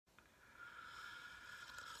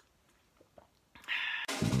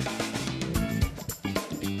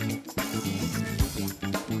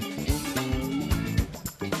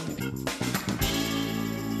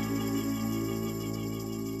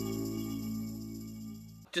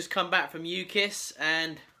just come back from Ukiws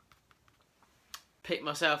and picked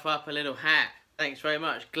myself up a little hat. Thanks very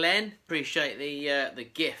much, Glenn. Appreciate the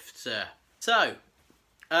gift, sir. So,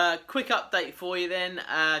 quick update for you then.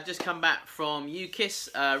 Just come back from Ukiws,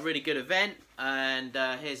 really good event, and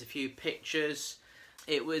here's a few pictures.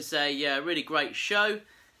 It was a really great show,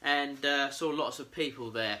 and saw lots of people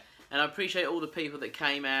there. And I appreciate all the people that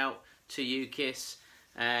came out to Ukiws,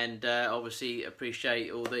 and obviously appreciate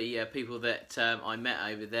all the people that I met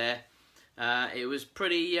over there. It was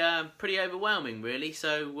pretty overwhelming, really.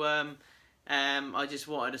 So I just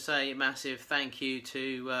wanted to say a massive thank you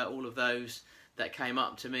to all of those that came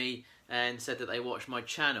up to me and said that they watched my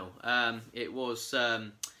channel. It was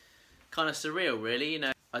kind of surreal, really. You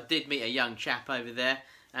know, I did meet a young chap over there,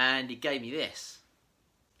 and he gave me this.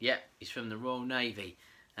 Yep, he's from the Royal Navy,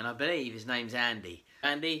 and I believe his name's Andy.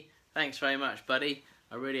 Andy, thanks very much, buddy.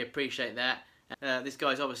 I really appreciate that. This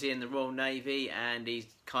guy's obviously in the Royal Navy, and he's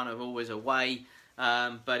kind of always away.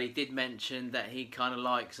 But he did mention that he kind of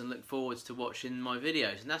likes and look forwards to watching my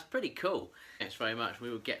videos, and that's pretty cool. Thanks very much. We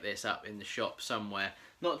will get this up in the shop somewhere.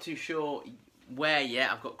 Not too sure where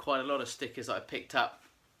yet. I've got quite a lot of stickers that I picked up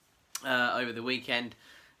over the weekend,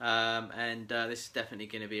 and this is definitely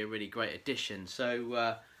going to be a really great addition.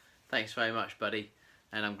 So thanks very much, buddy,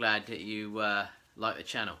 and I'm glad that you like the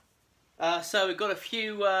channel. So we've got a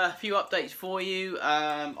few updates for you.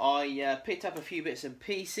 I picked up a few bits and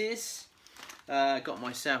pieces. Got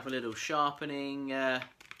myself a little sharpening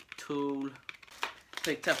tool.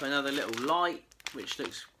 Picked up another little light, which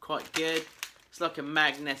looks quite good. It's like a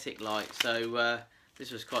magnetic light, so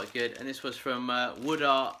this was quite good. And this was from Wood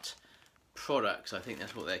Art Products, I think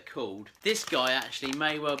that's what they're called. This guy actually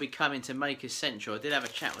may well be coming to Makers Central. I did have a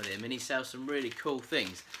chat with him, and he sells some really cool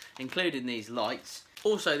things, including these lights.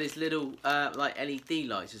 Also, these little like LED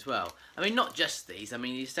lights as well. I mean, not just these. I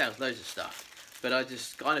mean, he sells loads of stuff. But I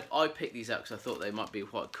picked these up because I thought they might be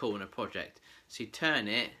quite cool in a project. So you turn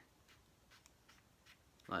it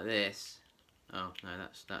like this. Oh no,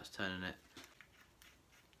 that's turning it.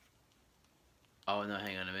 Oh no,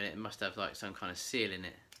 hang on a minute. It must have like some kind of seal in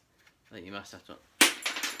it. I think you must have to.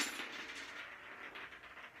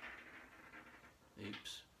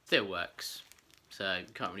 Oops. Still works. So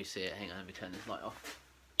you can't really see it. Hang on, let me turn this light off.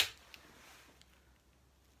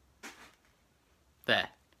 There.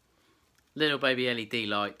 Little baby LED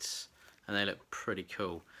lights, and they look pretty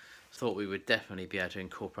cool. Thought we would definitely be able to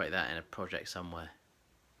incorporate that in a project somewhere.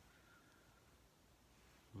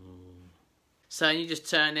 So you just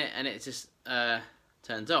turn it and it just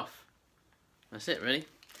turns off. That's it, really.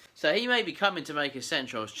 So he may be coming to Makers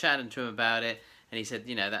Central. I was chatting to him about it, and he said,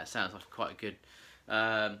 you know, that sounds like quite a good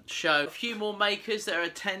show. A few more makers that are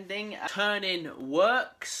attending. Turning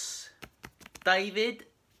Works, David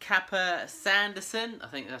Kappa Sanderson, I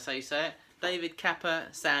think that's how you say it. David Kappa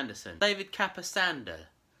Sanderson. David Kappa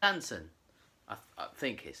Sanson, I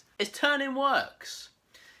think it's Turning Works.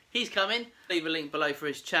 He's coming. Leave a link below for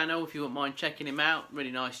his channel if you wouldn't mind checking him out.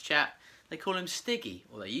 Really nice chap. They call him Stiggy,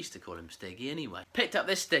 or they used to call him Stiggy anyway. Picked up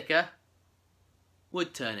this sticker,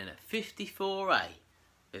 wood turning at 54A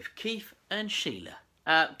with Keith and Sheila.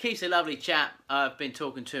 Keith's a lovely chap. I've been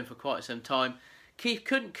talking to him for quite some time. Keith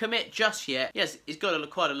couldn't commit just yet. Yes, he's got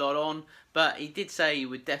quite a lot on, but he did say he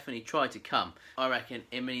would definitely try to come. I reckon,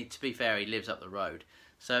 I mean, to be fair, he lives up the road.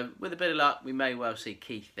 So with a bit of luck, we may well see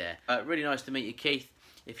Keith there. Really nice to meet you, Keith,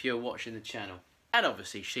 if you're watching the channel. And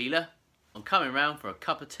obviously, Sheila, I'm coming round for a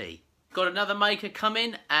cup of tea. Got another maker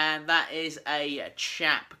coming, and that is a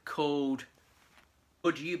chap called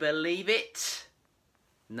Would You Believe It?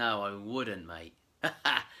 No, I wouldn't, mate.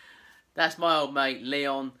 That's my old mate,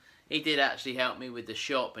 Leon. He did actually help me with the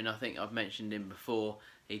shop, and I think I've mentioned him before.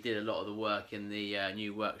 He did a lot of the work in the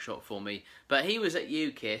new workshop for me. But he was at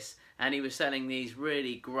Ukiws, and he was selling these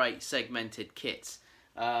really great segmented kits,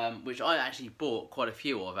 which I actually bought quite a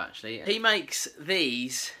few of, actually. He makes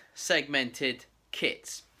these segmented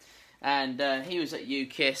kits, and he was at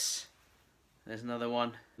Ukiws. There's another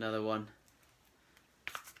one, another one,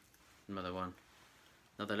 another one,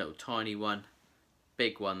 another little tiny one.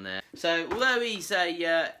 Big one there. So although he's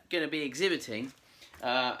going to be exhibiting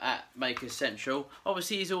at Makers Central,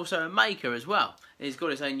 obviously he's also a maker as well. He's got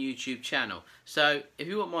his own YouTube channel. So if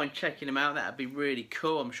you wouldn't mind checking him out, that would be really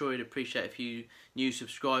cool. I'm sure he'd appreciate a few new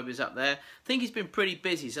subscribers up there. I think he's been pretty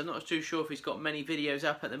busy, so I'm not too sure if he's got many videos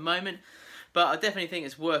up at the moment. But I definitely think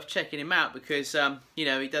it's worth checking him out because, you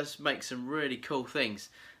know, he does make some really cool things.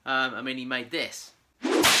 I mean, he made this.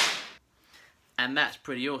 And that's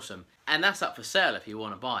pretty awesome. And that's up for sale if you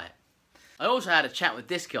want to buy it. I also had a chat with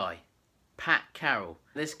this guy, Pat Carroll.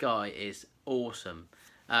 This guy is awesome.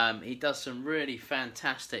 He does some really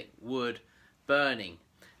fantastic wood burning.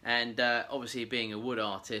 and obviously being a wood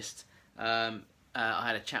artist, I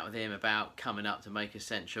had a chat with him about coming up to Make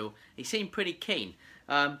Essential. He seemed pretty keen.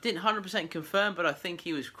 Didn't 100% confirm, but I think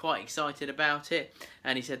he was quite excited about it,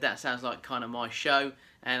 and he said that sounds like kind of my show,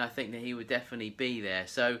 and I think that he would definitely be there.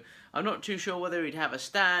 So I'm not too sure whether he'd have a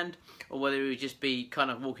stand or whether he would just be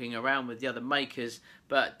kind of walking around with the other makers,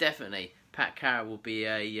 but definitely Pat Carroll will be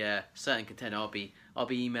a certain contender. I'll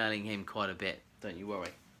be emailing him quite a bit, don't you worry.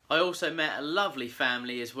 I also met a lovely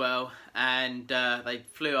family as well, and they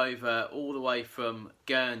flew over all the way from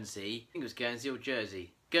Guernsey, I think it was Guernsey or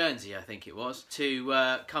Jersey, Guernsey I think it was,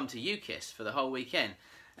 to come to Ukiws for the whole weekend.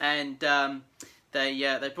 And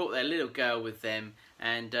they brought their little girl with them,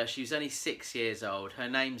 and she was only 6 years old. Her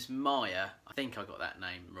name's Maya, I think I got that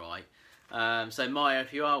name right. So Maya,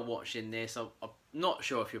 if you are watching this, I'm not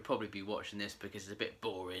sure if you'll probably be watching this because it's a bit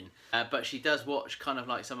boring, but she does watch kind of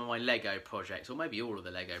like some of my Lego projects, or maybe all of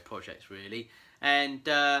the Lego projects really, and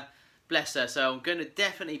bless her. So I'm going to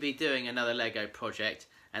definitely be doing another Lego project,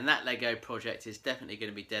 and that Lego project is definitely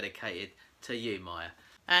going to be dedicated to you, Maya.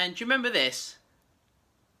 And do you remember this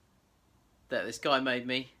that this guy made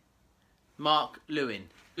me? Mark Lewin,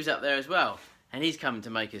 who's up there as well, and he's coming to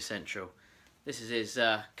Make Essential. This is his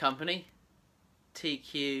company,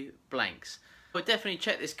 TQ Blanks. Well, definitely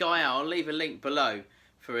check this guy out. I'll leave a link below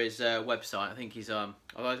for his website. I think he's I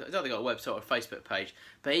don't think got a website or a Facebook page,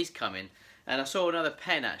 but he's coming. And I saw another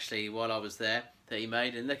pen actually while I was there that he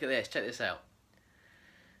made, and look at this. Check this out.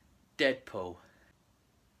 Deadpool.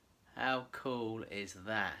 How cool is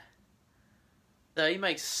that? So he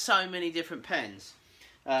makes so many different pens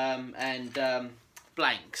and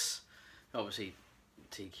blanks. Obviously,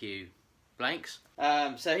 TQ Blanks.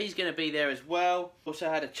 So he's going to be there as well. Also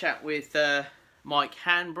had a chat with Mike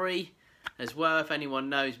Hanbury as well, if anyone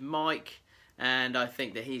knows Mike, and I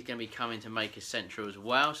think that he's going to be coming to Make Essential as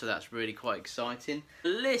well, so that's really quite exciting. The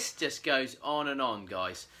list just goes on and on,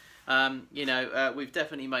 guys. You know, we've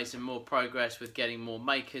definitely made some more progress with getting more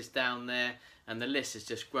makers down there, and the list is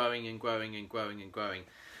just growing and growing and growing and growing.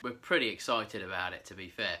 We're pretty excited about it, to be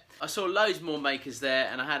fair. I saw loads more makers there,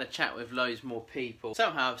 and I had a chat with loads more people.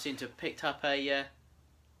 Somehow I seem to have picked up a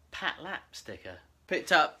Pat Lap sticker.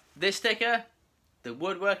 Picked up this sticker, the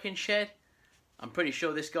woodworking shed. I'm pretty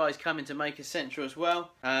sure this guy's coming to Make Essential as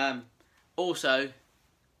well. Also,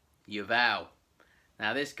 YUVAL.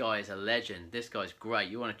 Now this guy is a legend. This guy's great.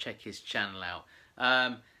 You want to check his channel out.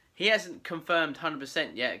 He hasn't confirmed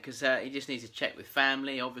 100% yet because he just needs to check with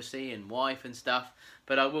family, obviously, and wife and stuff.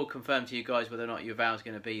 But I will confirm to you guys whether or not YUVAL's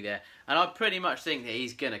going to be there. And I pretty much think that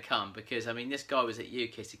he's going to come because, I mean, this guy was at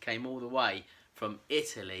Ukiws. He came all the way from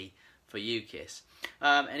Italy for Ukiws.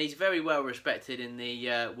 And he's very well respected in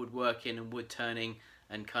the woodworking and wood turning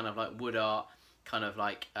and kind of like wood art kind of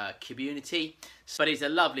like community. But he's a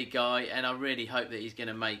lovely guy, and I really hope that he's going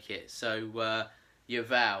to make it. So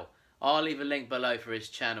YUVAL, I'll leave a link below for his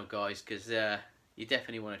channel, guys, because you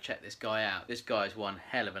definitely want to check this guy out. This guy is one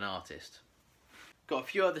hell of an artist. Got a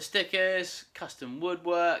few other stickers, custom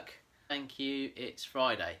woodwork. Thank you, it's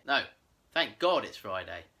Friday. No, thank God it's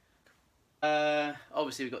Friday.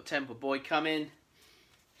 Obviously we've got Temple Boy coming.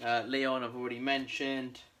 Leon I've already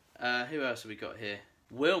mentioned. Who else have we got here?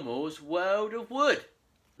 Wilmore's World of Wood.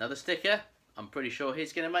 Another sticker. I'm pretty sure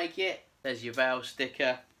he's going to make it. There's your Val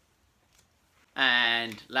sticker.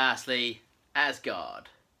 And lastly, Asgard.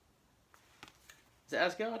 Is it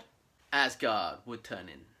Asgard? Asgard Wood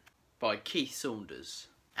Turning by Keith Saunders.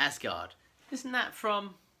 Asgard. Isn't that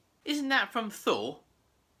from Thor?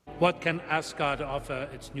 What can Asgard offer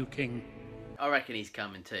its new king? I reckon he's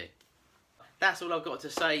coming too. That's all I've got to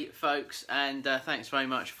say, folks, and thanks very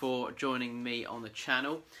much for joining me on the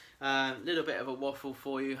channel. Little bit of a waffle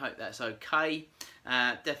for you, hope that's okay.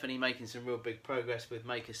 Definitely making some real big progress with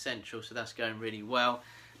Make Essential, so that's going really well.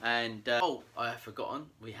 And oh, I have forgotten,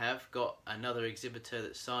 we have got another exhibitor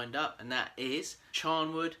that's signed up, and that is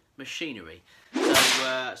CHARNWOOD Machinery. So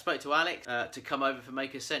I spoke to Alex to come over for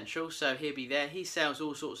Make Essential, so he'll be there. He sells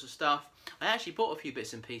all sorts of stuff. I actually bought a few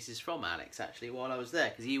bits and pieces from Alex actually while I was there,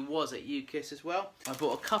 because he was at Ukiws as well. I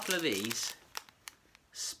bought a couple of these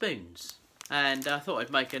spoons, and I thought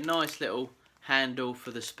I'd make a nice little handle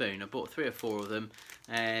for the spoon. I bought 3 or 4 of them,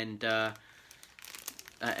 and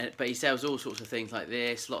but he sells all sorts of things like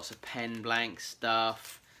this, lots of pen blank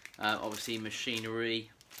stuff, obviously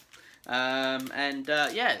machinery,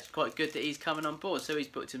 yeah, it's quite good that he's coming on board. So he's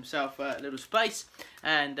booked himself a little space,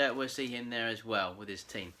 and we'll see him there as well with his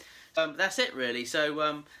team. That's it really.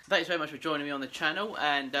 So thanks very much for joining me on the channel,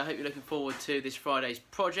 and I hope you're looking forward to this Friday's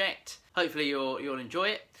project. Hopefully you'll enjoy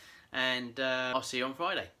it, and I'll see you on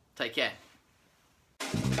Friday. Take care.